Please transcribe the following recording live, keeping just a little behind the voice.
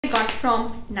got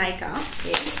from Nykaa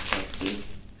is, let's see.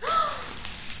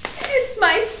 It's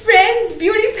my friend's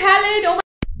beauty palette. Oh my.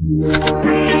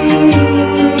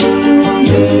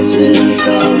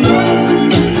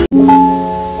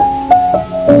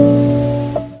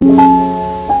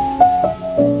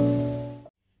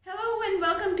 Hello and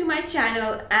welcome to my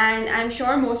channel, and I'm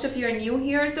sure most of you are new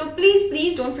here, so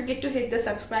please don't forget to hit the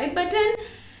subscribe button.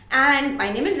 And my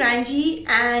name is Ranji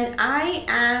and I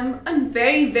am a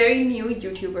very new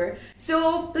YouTuber,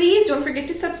 so please don't forget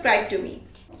to subscribe to me.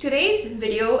 Today's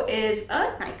video is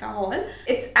a Nykaa haul.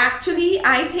 It's actually,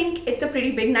 I think it's a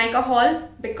pretty big Nykaa haul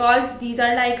because these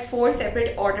are like 4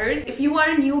 separate orders. If you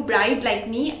are a new bride like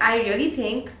me, I really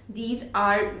think these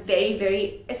are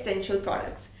very essential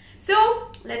products. So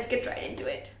let's get right into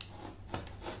it.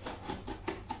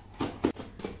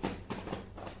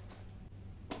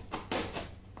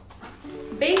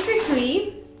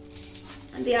 Basically,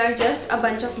 they are just a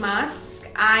bunch of masks.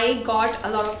 I got a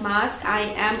lot of masks. I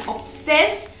am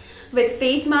obsessed with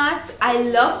face masks. I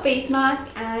love face masks,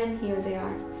 and here they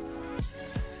are.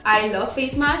 I love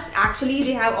face masks. Actually,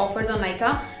 they have offers on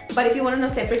Nykaa, but if you want to know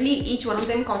separately, each one of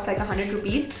them costs like 100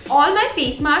 rupees. All my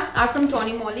face masks are from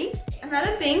Tony Moly.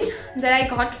 Another thing that I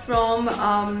got from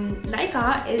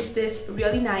Nykaa is this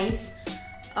really nice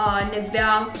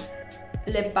Nivea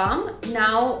lip balm.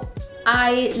 Now,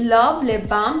 I love lip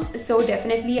balms, so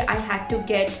definitely I had to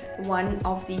get one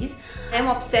of these. I'm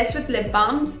obsessed with lip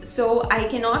balms, so I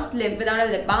cannot live without a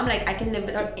lip balm. Like, I can live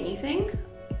without anything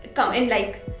come in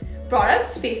like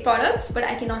products, face products, but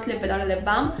I cannot live without a lip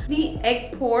balm. The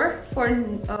egg pour for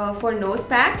nose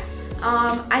pack.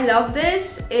 I love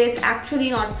this. It's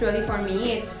actually not really for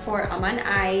me, it's for Aman.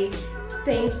 I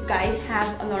think guys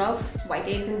have a lot of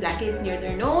whiteheads and blackheads near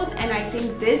their nose, and I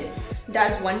think this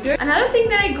does wonders. Another thing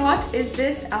that I got is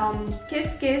this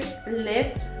Kiss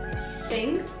lip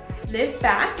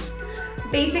pack.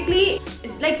 Basically,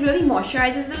 it like really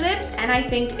moisturizes the lips, and I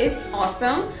think it's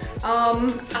awesome.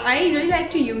 I really like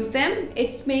to use them.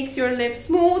 It makes your lips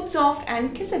smooth, soft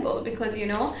and kissable, because you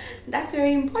know that's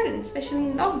very important, especially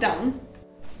in lockdown.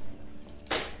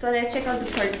 So let's check out the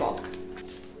third box.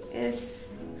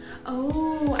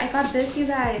 Oh, I got this, you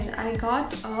guys. I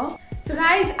got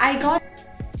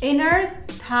inner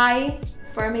thigh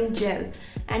firming gel,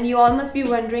 and you all must be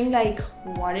wondering like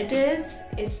what it is.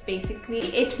 It's basically,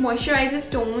 it moisturizes,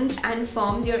 tones and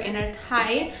firms your inner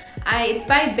thigh. It's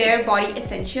by Bare Body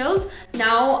Essentials.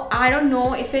 Now, I don't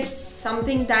know if it's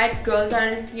something that girls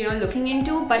are, you know, looking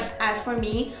into, but as for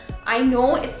me, I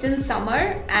know it's still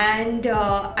summer, and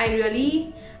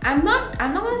I'm not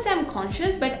gonna say I'm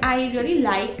conscious, but I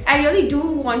really do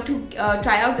want to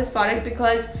try out this product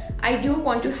because I do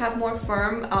want to have more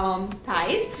firm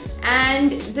thighs.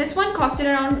 And this one costed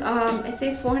around, it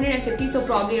says 450, so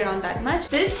probably around that much.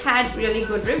 This had really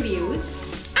good reviews,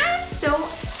 and so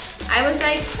I was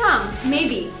like,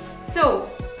 maybe. So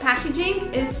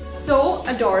packaging is so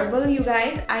adorable, you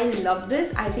guys. I love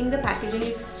this. I think the packaging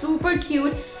is super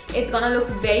cute. It's gonna look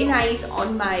very nice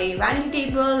on my vanity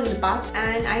table in the bath,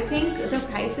 and I think the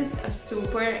prices are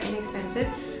super inexpensive.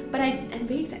 But I'm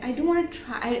very excited. I do want to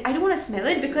try. I don't want to smell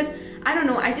it because I don't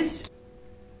know.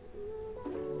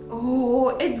 Oh,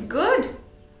 it's good.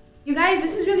 You guys,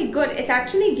 this is really good. It's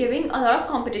actually giving a lot of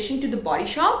competition to the Body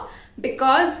Shop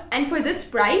and for this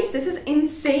price, this is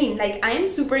insane. Like, I am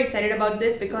super excited about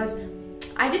this because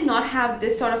I did not have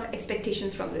this sort of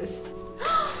expectations from this.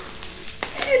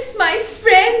 It's my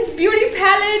friend's beauty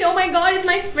palette. Oh my god, it's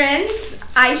my friend's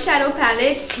eyeshadow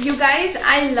palette. You guys,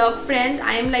 I love Friends.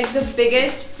 I am like the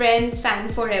biggest Friends fan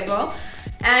forever,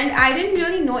 and I didn't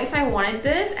really know if I wanted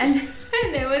this, and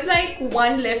there was like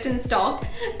one left in stock,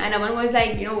 and Aman was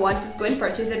like, you know what, just go and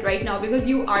purchase it right now because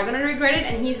you are gonna regret it.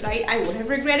 And he's right, I would have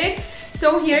regretted.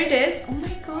 So here it is. Oh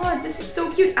my god, this is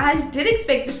so cute. I did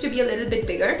expect this to be a little bit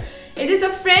bigger. It is the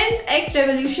Friends X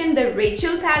Revolution, the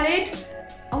Rachel palette.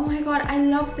 Oh my god, I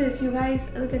love this, you guys.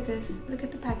 Look at this. Look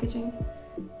at the packaging.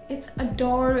 It's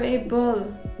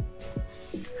adorable.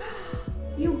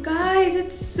 You guys,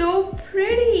 it's so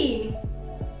pretty.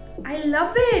 I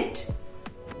love it.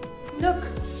 Look,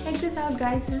 check this out,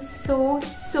 guys. This is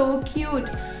so cute.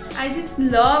 I just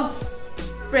love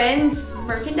Friends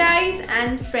merchandise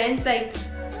and Friends, like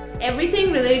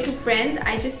everything related to Friends.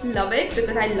 I just love it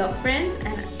because I love Friends,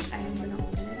 and I am gonna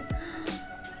open it.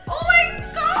 Oh my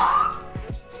god!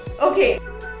 Okay,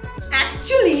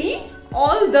 actually,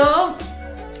 all the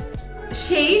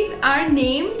shades are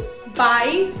named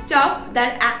by stuff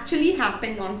that actually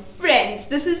happened on Friends.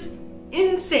 This is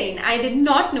insane. I did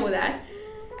not know that.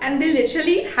 And they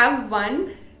literally have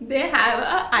they have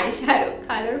a eyeshadow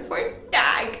color for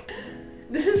tag.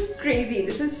 This is crazy.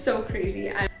 This is so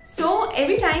crazy. So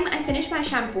every time I finish my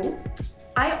shampoo,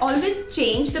 I always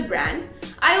change the brand.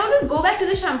 I always go back to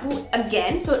the shampoo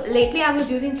again. So lately I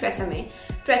was using Tresemme.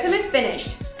 Tresemme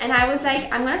finished and I was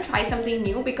like, I'm gonna try something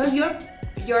new, because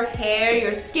your hair,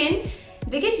 your skin,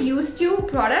 they get used to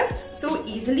products so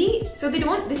easily, so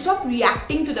they stop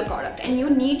reacting to the product, and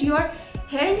you need your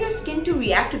hair and your skin to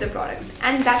react to the products.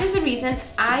 And that is the reason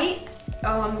I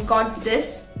got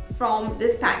this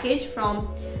package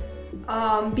from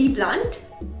Be Blunt.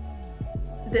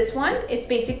 This one, it's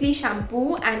basically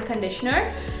shampoo and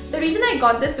conditioner. The reason I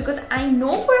got this, because I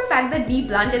know for a fact that Be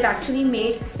Blunt is actually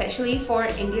made especially for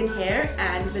Indian hair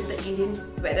and with the Indian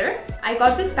weather. I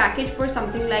got this package for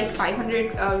something like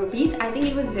 500 rupees. I think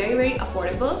it was very, very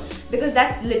affordable, because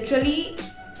that's literally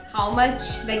how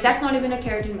much, like that's not even a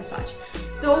keratin massage.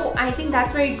 So I think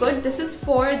that's very good. This is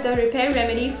for the repair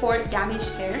remedy for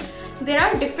damaged hair. There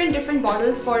are different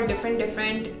bottles for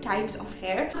different types of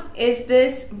hair. Is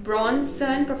this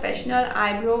Bronson Professional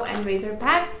Eyebrow and Razor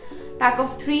Pack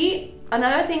of 3.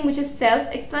 Another thing which is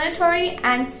self-explanatory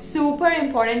and super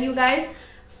important, you guys,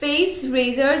 face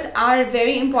razors are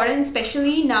very important,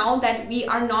 especially now that we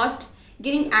are not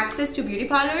getting access to beauty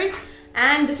parlors.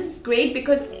 And this is great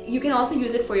because you can also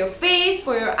use it for your face,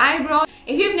 for your eyebrow.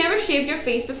 If you've never shaved your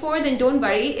face before, then don't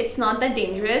worry, it's not that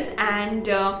dangerous. And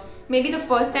maybe the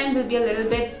first time will be a little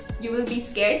bit, you will be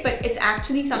scared, but it's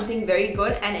actually something very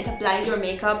good, and it applies your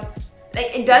makeup,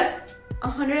 like it does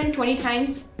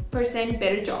 120%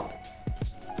 better job.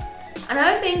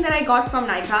 Another thing that I got from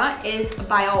Nykaa is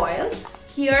bio oil.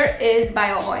 Here is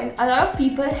bio oil. A lot of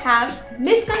people have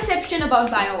misconception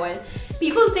about bio oil.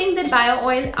 People think that bio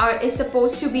oil is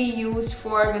supposed to be used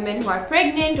for women who are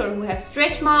pregnant or who have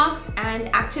stretch marks, and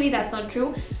actually that's not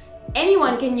true.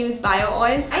 Anyone can use bio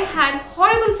oil. I had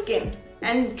horrible skin,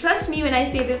 and trust me when I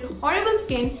say this, horrible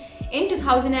skin in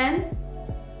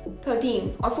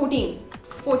 2013 or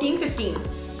 14, 15.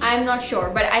 I'm not sure,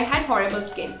 but I had horrible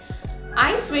skin.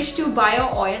 I switched to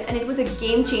bio oil and it was a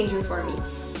game changer for me.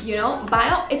 You know,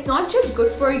 it's not just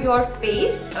good for your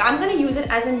face. I'm gonna use it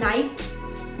as a night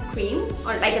cream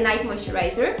or like a night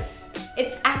moisturizer.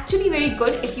 It's actually very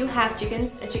good if you have chicken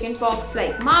pox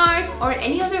like marks or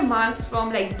any other marks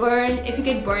from like burn. If you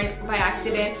get burned by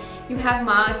accident, you have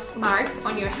marks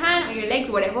on your hand, on your legs,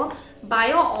 whatever.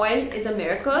 Bio oil is a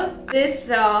miracle. This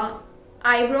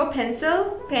eyebrow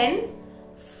pencil pen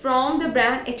from the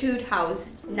brand Etude House.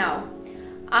 Now,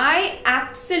 I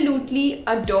absolutely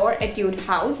adore Etude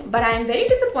House, but I am very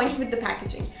disappointed with the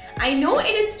packaging. I know it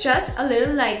is just a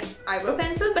little like eyebrow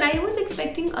pencil, but I was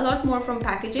expecting a lot more from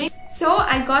packaging. So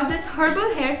I got this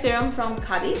herbal hair serum from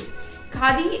Khadi.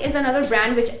 Khadi is another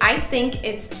brand which I think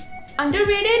it's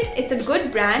underrated. It's a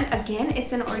good brand. Again,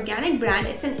 it's an organic brand.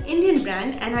 It's an Indian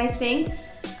brand, and I think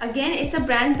again it's a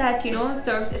brand that, you know,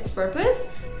 serves its purpose.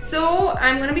 So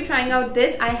I'm gonna be trying out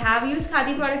this. I have used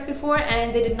Khadi product before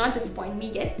and they did not disappoint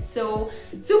me yet. So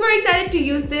super excited to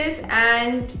use this,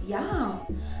 and yeah.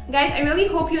 Guys, I really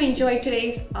hope you enjoyed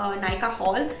today's Nykaa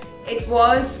haul. It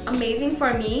was amazing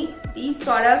for me. These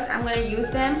products, I'm gonna use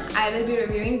them. I will be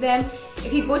reviewing them.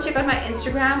 If you go check out my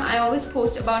Instagram, I always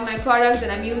post about my products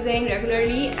that I'm using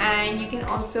regularly, and you can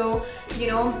also, you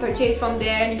know, purchase from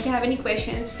there. And if you have any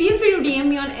questions, feel free to DM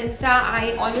me on Insta.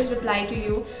 I always reply to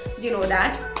you, you know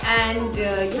that. And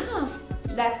yeah,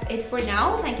 that's it for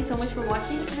now. Thank you so much for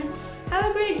watching and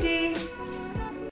have a great day.